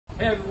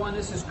Hey everyone,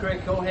 this is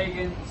Craig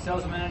Cohagen,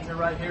 sales manager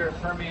right here at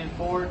Permian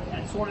Ford.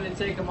 I just wanted to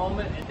take a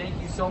moment and thank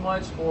you so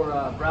much for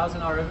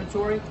browsing our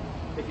inventory.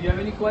 If you have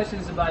any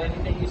questions about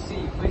anything you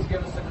see, please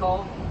give us a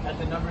call at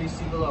the number you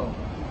see below.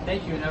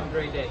 Thank you and have a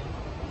great day.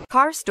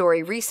 Car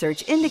Story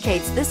research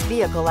indicates this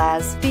vehicle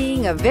as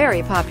being a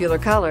very popular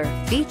color.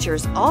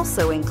 Features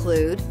also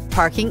include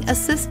parking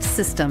assist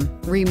system,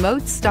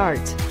 remote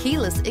start,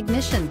 keyless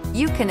ignition,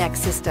 Uconnect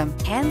system,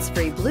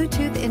 hands-free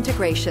Bluetooth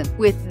integration.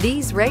 With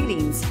these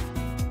ratings,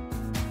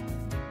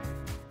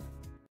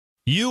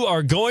 you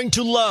are going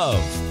to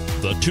love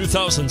the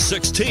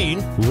 2016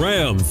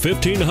 Ram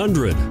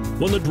 1500.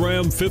 When the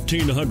Ram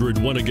 1500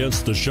 went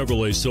against the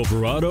Chevrolet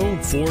Silverado,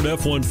 Ford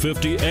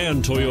F-150,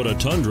 and Toyota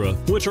Tundra,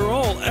 which are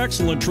all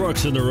excellent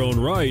trucks in their own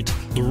right,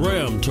 the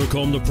Ram took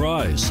home the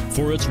prize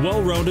for its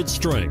well-rounded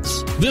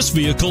strengths. This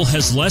vehicle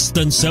has less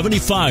than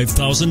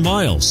 75,000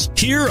 miles.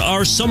 Here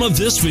are some of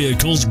this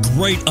vehicle's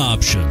great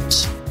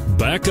options: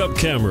 backup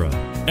camera,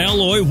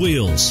 alloy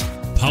wheels,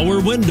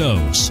 power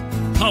windows,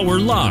 power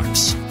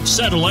locks,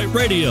 satellite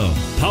radio,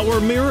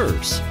 power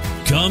mirrors.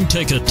 Come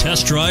take a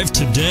test drive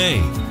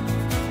today.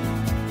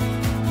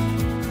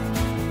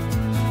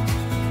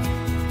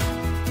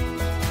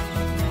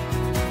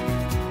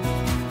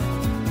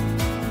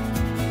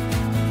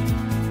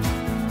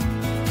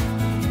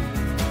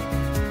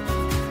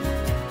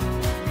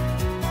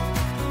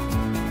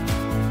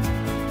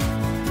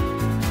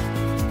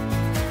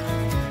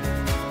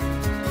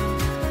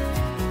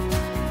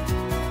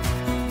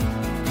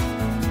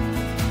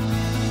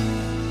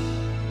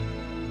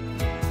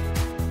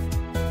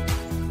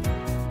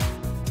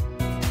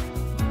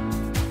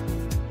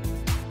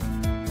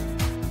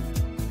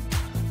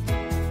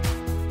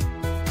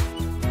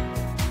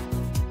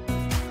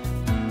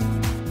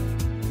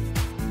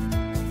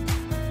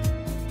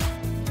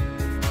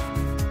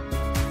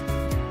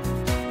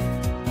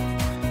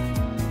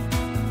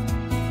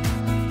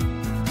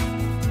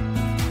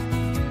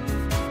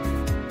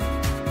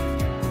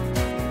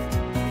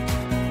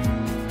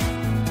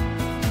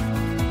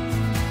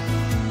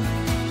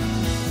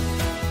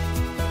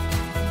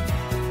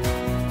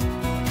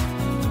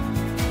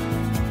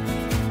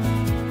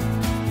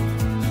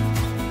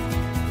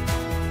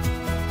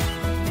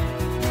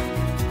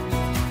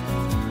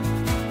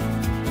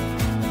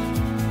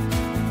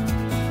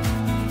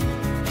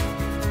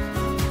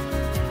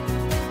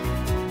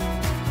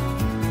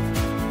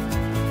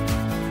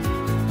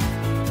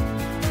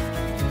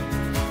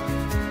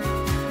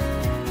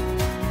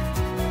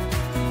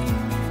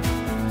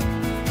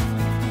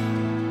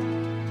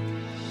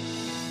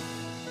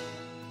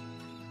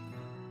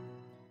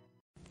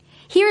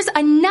 Here's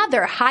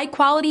another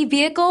high-quality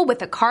vehicle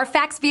with a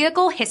CARFAX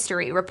Vehicle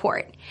History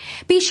Report.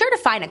 Be sure to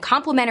find a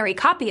complimentary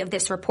copy of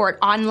this report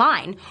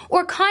online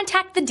or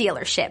contact the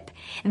dealership.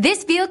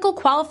 This vehicle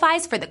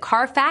qualifies for the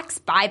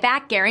CARFAX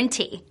Buyback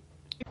Guarantee.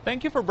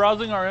 Thank you for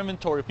browsing our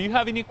inventory. If you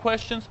have any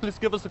questions, please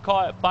give us a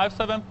call at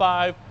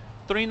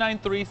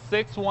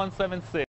 575-393-6176.